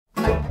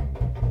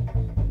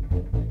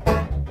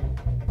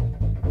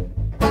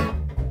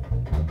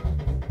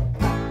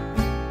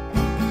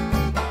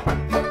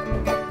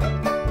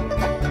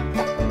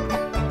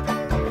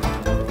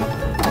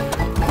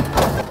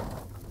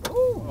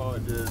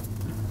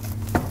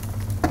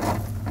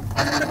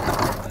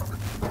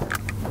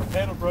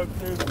Handle broke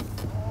through.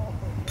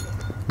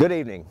 Good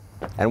evening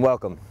and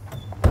welcome.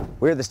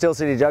 We're the Steel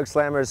City Jug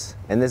Slammers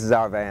and this is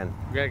our van.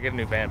 We gotta get a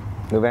new van.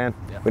 New van?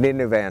 Yeah. We need a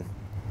new van.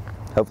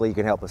 Hopefully you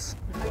can help us.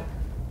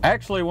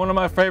 Actually, one of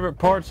my favorite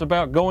parts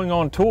about going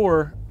on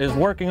tour is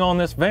working on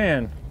this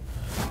van.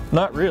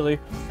 Not really.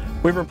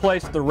 We've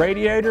replaced the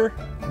radiator,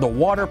 the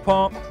water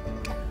pump,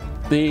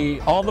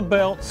 all the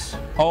belts,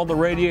 all the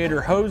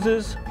radiator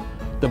hoses,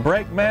 the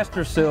brake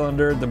master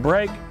cylinder, the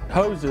brake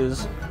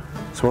hoses.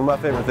 So one of my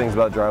favorite things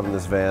about driving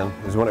this van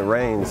is when it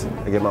rains,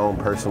 I get my own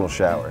personal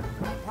shower.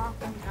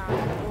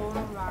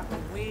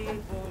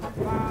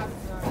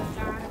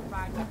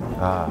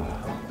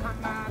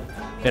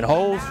 And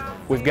holes,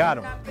 we've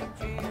got them.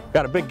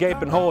 Got a big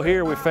gaping hole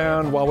here we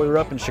found while we were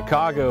up in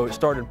Chicago. It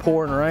started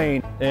pouring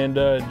rain, and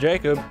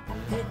Jacob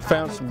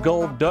found some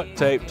gold duct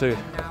tape to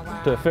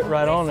fit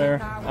right on there.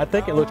 I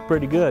think it looks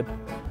pretty good.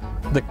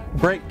 The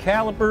brake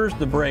calipers,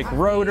 the brake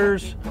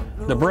rotors,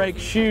 the brake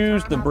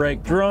shoes, the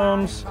brake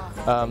drums.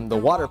 The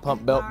water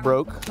pump belt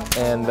broke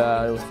and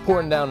it was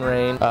pouring down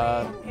rain.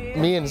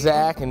 Me and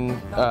Zach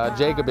and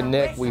Jacob and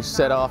Nick, we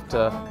set off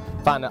to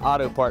find an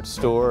auto parts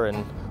store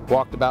and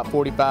walked about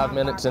 45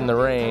 minutes in the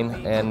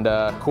rain, and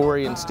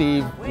Corey and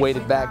Steve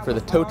waited back for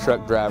the tow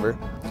truck driver.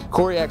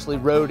 Corey actually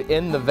rode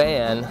in the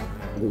van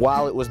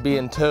while it was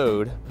being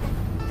towed.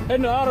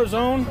 Heading to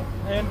AutoZone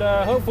and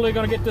hopefully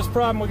gonna get this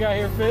problem we got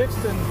here fixed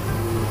and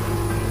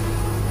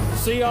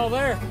see y'all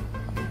there.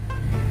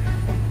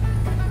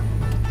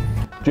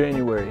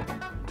 January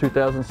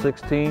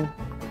 2016,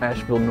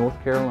 Asheville,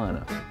 North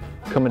Carolina.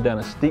 Coming down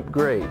a steep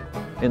grade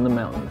in the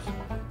mountains.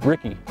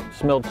 Ricky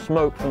smelled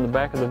smoke from the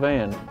back of the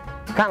van.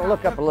 Kind of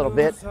look up a little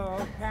bit,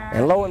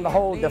 and lo and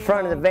behold, the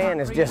front of the van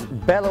is just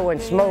bellowing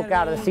smoke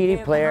out of the CD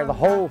player. The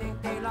whole,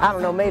 I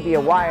don't know, maybe a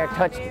wire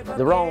touched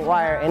the wrong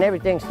wire, and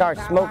everything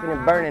starts smoking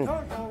and burning.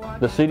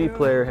 The CD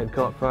player had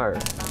caught fire.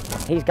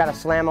 He's got to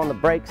slam on the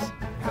brakes,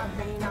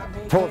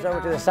 pulls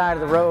over to the side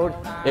of the road.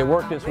 It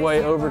worked its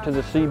way over to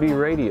the CB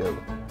radio,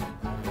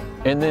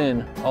 and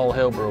then all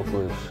hell broke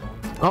loose.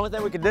 The only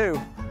thing we could do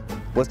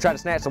was try to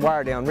snatch the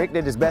wire down. Rick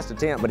did his best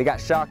attempt, but he got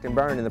shocked and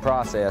burned in the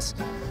process.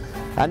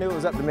 I knew it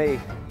was up to me,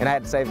 and I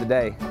had to save the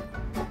day.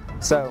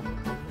 So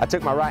I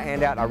took my right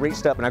hand out, and I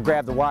reached up, and I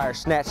grabbed the wire,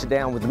 snatched it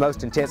down with the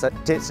most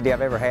intensity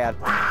I've ever had.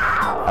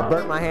 I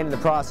burnt my hand in the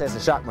process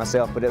and shocked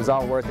myself, but it was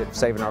all worth it for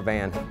saving our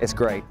van. It's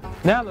great.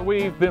 Now that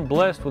we've been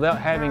blessed without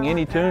having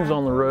any tunes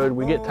on the road,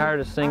 we get tired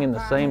of singing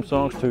the same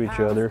songs to each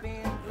other.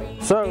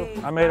 So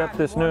I made up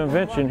this new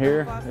invention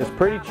here. It's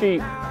pretty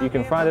cheap. You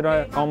can find it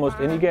at almost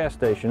any gas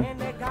station.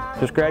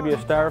 Just grab you a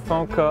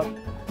styrofoam cup,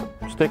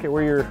 stick it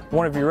where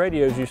one of your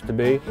radios used to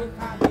be,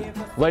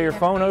 lay your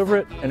phone over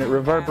it, and it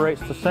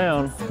reverberates the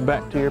sound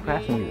back to your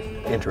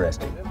passengers.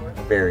 Interesting.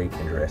 Very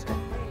interesting.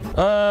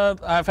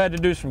 I've had to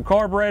do some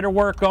carburetor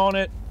work on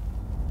it,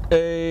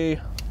 a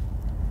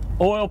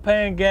oil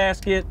pan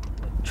gasket,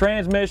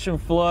 transmission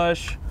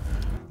flush.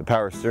 The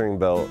power steering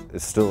belt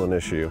is still an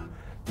issue.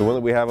 The one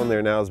that we have on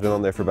there now has been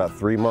on there for about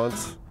 3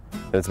 months,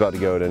 and it's about to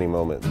go at any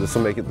moment. This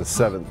will make it the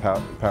 7th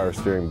power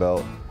steering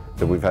belt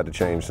that we've had to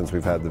change since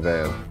we've had the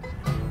van.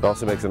 It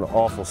also makes an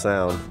awful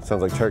sound. It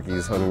sounds like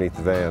turkeys underneath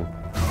the van.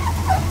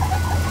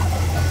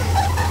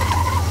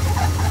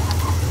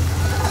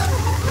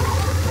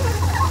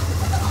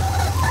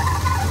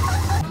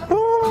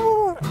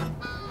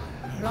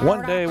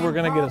 One day we're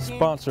gonna get a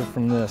sponsor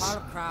from this.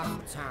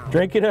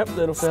 Drink it up,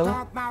 little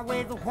fella.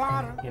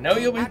 You know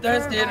you'll be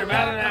thirsty in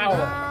about an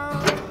hour.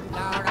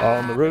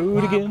 On the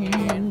road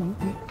again.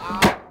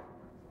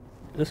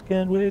 Just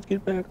can't wait to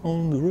get back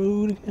on the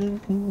road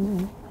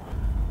again.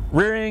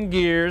 Rear end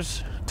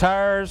gears,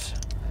 tires,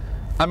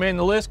 I mean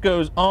the list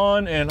goes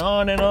on and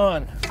on and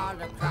on.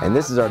 And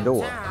this is our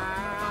door.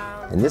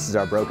 And this is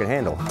our broken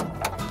handle.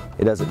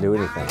 It doesn't do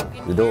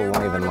anything. The door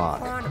won't even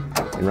lock.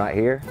 And right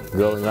here,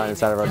 drilling right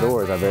inside of our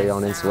door is our very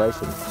own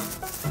insulation.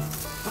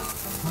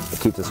 It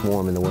keeps us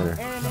warm in the winter.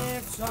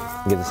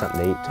 It gives us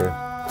something to eat too.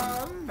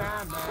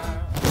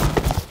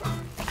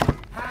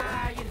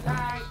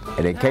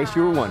 And in case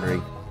you were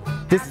wondering,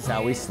 this is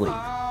how we sleep.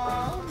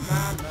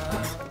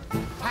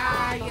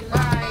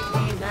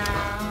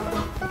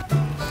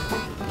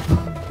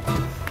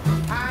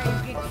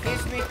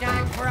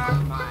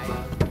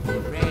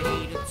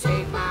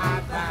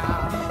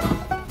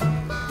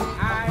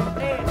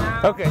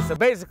 Okay, so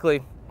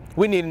basically,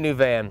 we need a new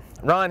van.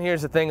 Ron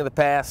here's a thing of the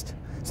past.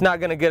 It's not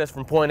gonna get us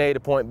from point A to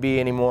point B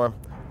anymore.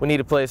 We need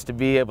a place to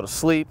be able to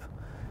sleep,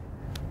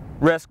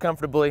 rest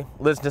comfortably,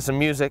 listen to some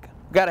music.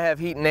 We've gotta have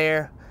heat and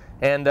air,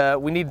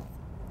 and we need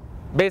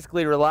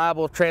basically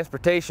reliable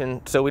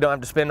transportation so we don't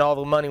have to spend all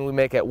the money we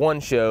make at one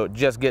show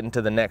just getting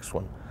to the next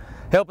one.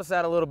 Help us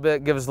out a little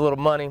bit, give us a little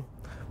money.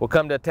 We'll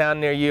come to a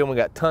town near you, and we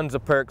got tons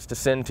of perks to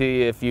send to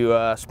you if you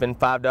spend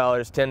 $5,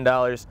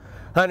 $10,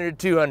 $100,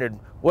 $200,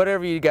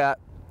 whatever you got.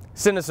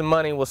 Send us some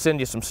money, we'll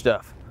send you some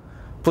stuff.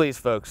 Please,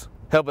 folks,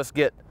 help us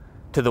get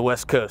to the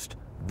West Coast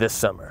this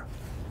summer.